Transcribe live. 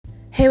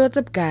Hey, what's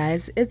up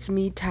guys, it's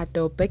me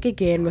Tato, back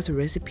again with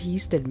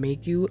recipes that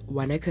make you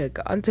wanna cook.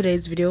 On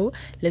today's video,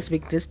 let's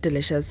make this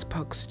delicious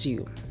pork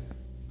stew.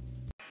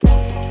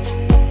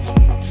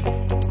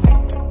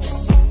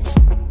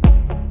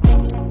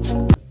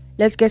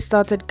 Let's get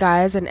started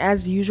guys, and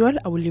as usual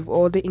I will leave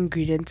all the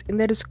ingredients in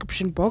the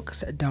description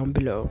box down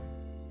below.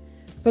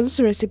 For this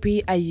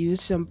recipe I use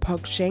some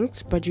pork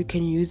shanks, but you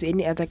can use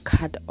any other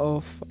cut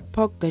of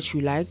pork that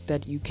you like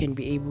that you can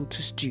be able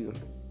to stew.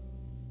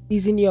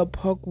 Season your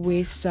pork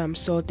with some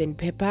salt and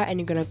pepper, and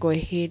you're gonna go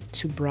ahead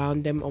to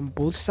brown them on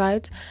both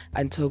sides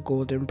until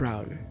golden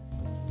brown.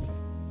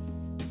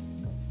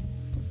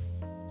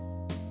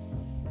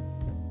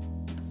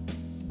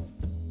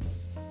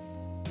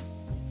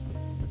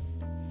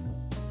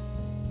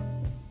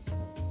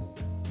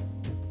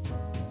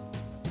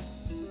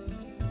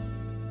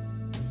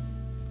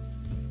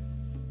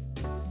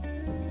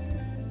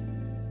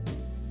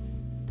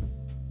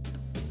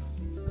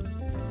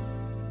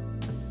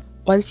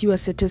 Once you are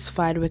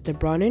satisfied with the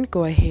browning,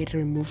 go ahead and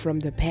remove from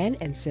the pan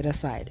and set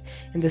aside.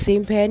 In the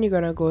same pan, you're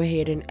going to go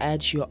ahead and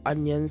add your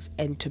onions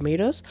and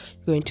tomatoes.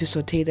 You're going to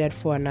saute that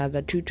for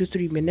another 2 to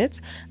 3 minutes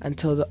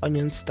until the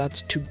onion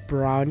starts to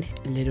brown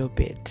a little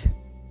bit.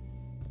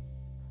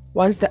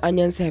 Once the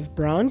onions have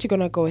browned, you're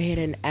going to go ahead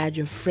and add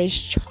your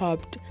fresh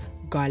chopped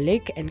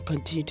garlic and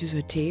continue to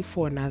saute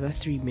for another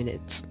 3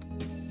 minutes.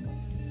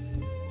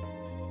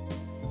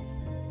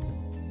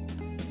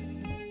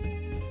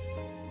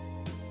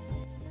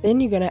 Then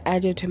you're gonna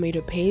add your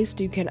tomato paste.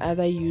 You can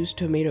either use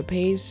tomato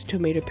paste,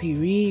 tomato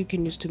puree, you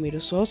can use tomato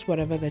sauce,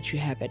 whatever that you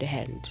have at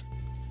hand.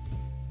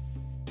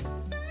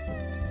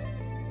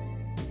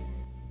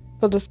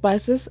 For the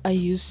spices, I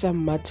use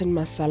some mutton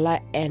masala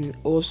and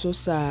also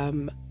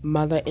some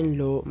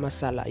mother-in-law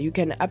masala. You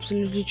can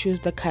absolutely choose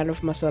the kind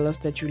of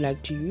masalas that you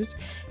like to use.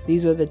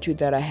 These were the two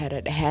that I had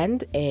at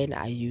hand and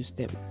I used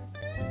them.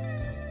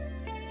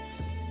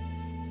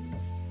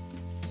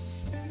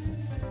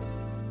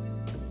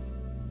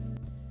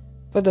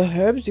 For the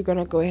herbs, you're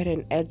gonna go ahead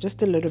and add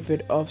just a little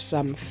bit of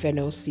some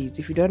fennel seeds.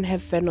 If you don't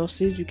have fennel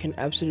seeds, you can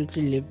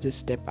absolutely leave this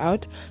step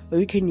out, or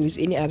you can use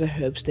any other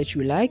herbs that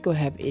you like or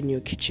have in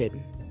your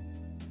kitchen.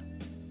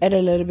 Add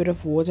a little bit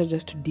of water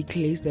just to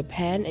deglaze the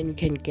pan, and you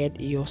can get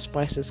your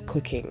spices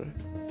cooking.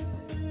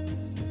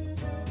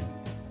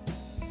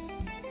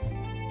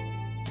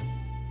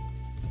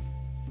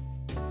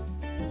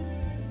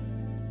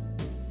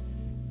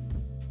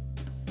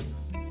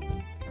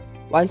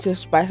 Once your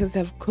spices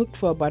have cooked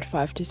for about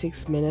 5 to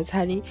 6 minutes,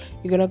 honey,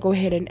 you're gonna go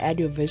ahead and add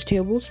your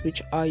vegetables,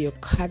 which are your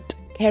cut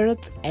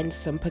carrots and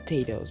some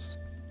potatoes.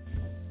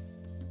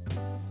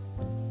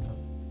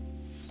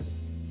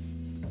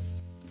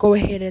 Go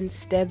ahead and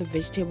stir the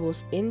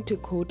vegetables in to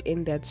coat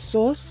in that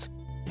sauce.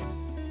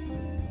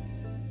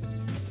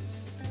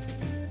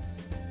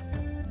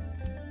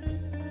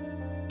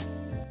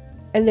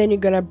 And then you're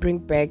gonna bring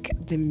back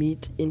the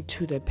meat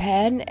into the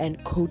pan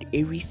and coat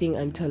everything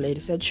until it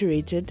is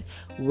saturated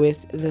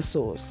with the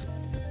sauce.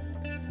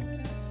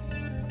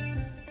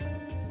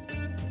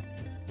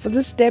 For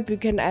this step, you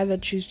can either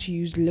choose to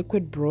use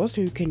liquid broth,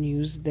 or you can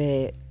use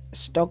the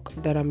stock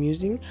that I'm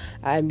using.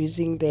 I'm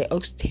using the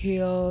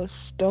oxtail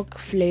stock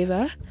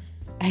flavor,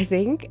 I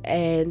think,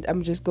 and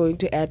I'm just going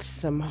to add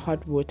some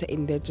hot water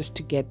in there just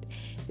to get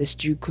the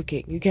stew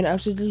cooking. You can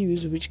absolutely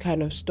use which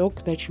kind of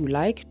stock that you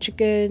like,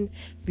 chicken,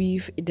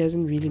 beef, it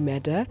doesn't really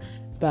matter,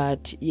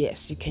 but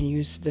yes, you can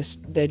use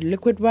the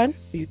liquid one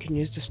or you can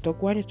use the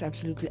stock one. It's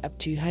absolutely up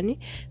to you, honey.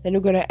 Then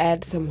you're gonna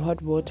add some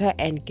hot water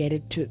and get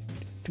it to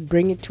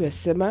bring it to a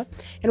simmer,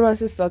 and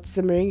once it starts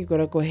simmering, you're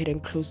gonna go ahead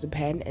and close the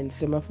pan and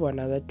simmer for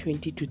another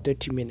 20 to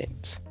 30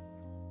 minutes.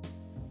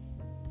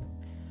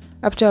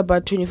 After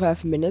about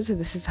 25 minutes,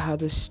 this is how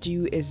the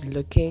stew is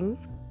looking.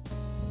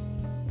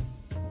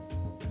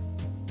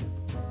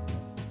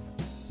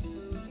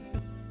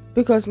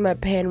 Because my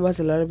pan was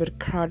a little bit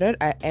crowded,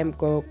 I am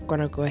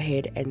gonna go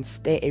ahead and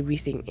stir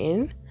everything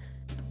in.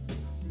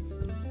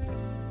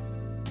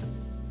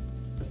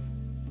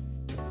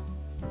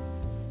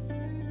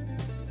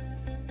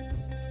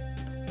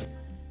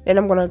 Then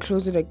I'm gonna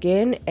close it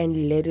again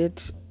and let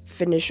it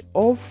finish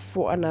off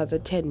for another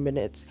 10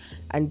 minutes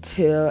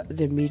until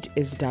the meat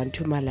is done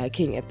to my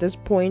liking. At this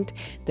point,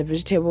 the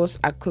vegetables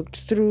are cooked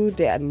through,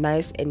 they are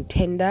nice and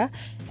tender,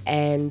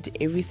 and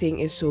everything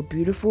is so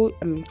beautiful.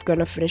 I'm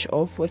gonna finish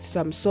off with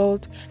some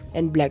salt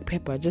and black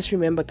pepper. Just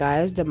remember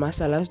guys, the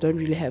masalas don't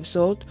really have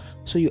salt,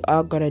 so you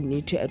are gonna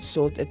need to add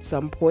salt at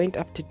some point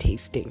after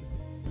tasting.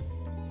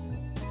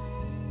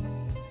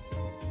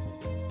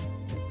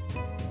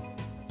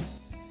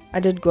 I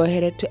did go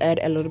ahead to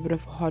add a little bit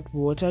of hot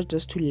water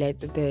just to let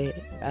the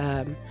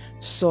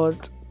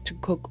salt to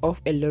cook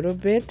off a little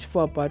bit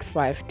for about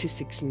 5 to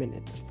 6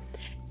 minutes.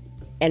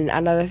 And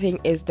another thing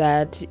is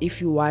that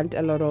if you want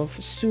a lot of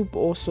soup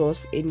or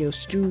sauce in your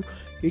stew,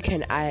 you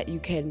can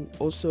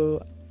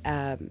also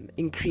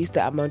increase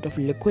the amount of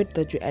liquid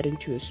that you add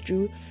into your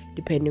stew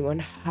depending on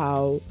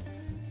how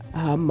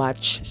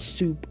much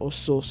soup or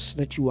sauce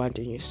that you want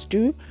in your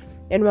stew.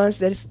 And once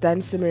that's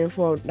done simmering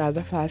for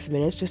another 5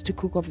 minutes, just to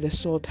cook off the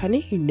salt,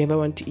 honey. You never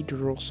want to eat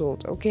raw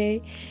salt,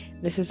 okay?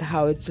 This is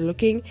how it's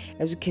looking.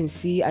 As you can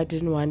see, I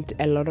didn't want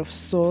a lot of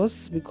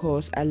sauce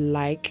because I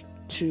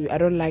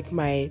don't like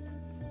my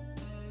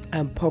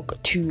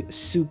pork too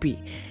soupy.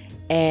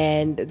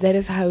 And that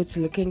is how it's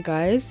looking,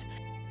 guys.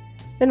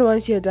 Then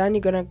once you're done,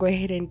 you're gonna go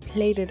ahead and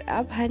plate it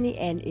up, honey,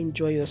 and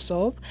enjoy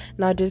yourself.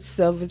 Now just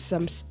serve with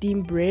some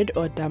steamed bread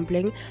or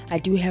dumpling. I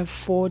do have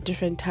 4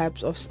 different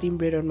types of steamed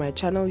bread on my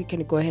channel. You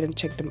can go ahead and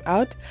check them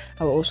out.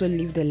 I will also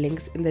leave the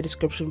links in the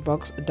description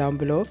box down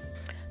below.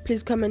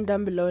 Please comment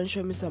down below and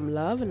show me some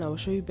love, and I will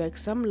show you back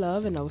some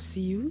love, and I will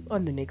see you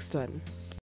on the next one.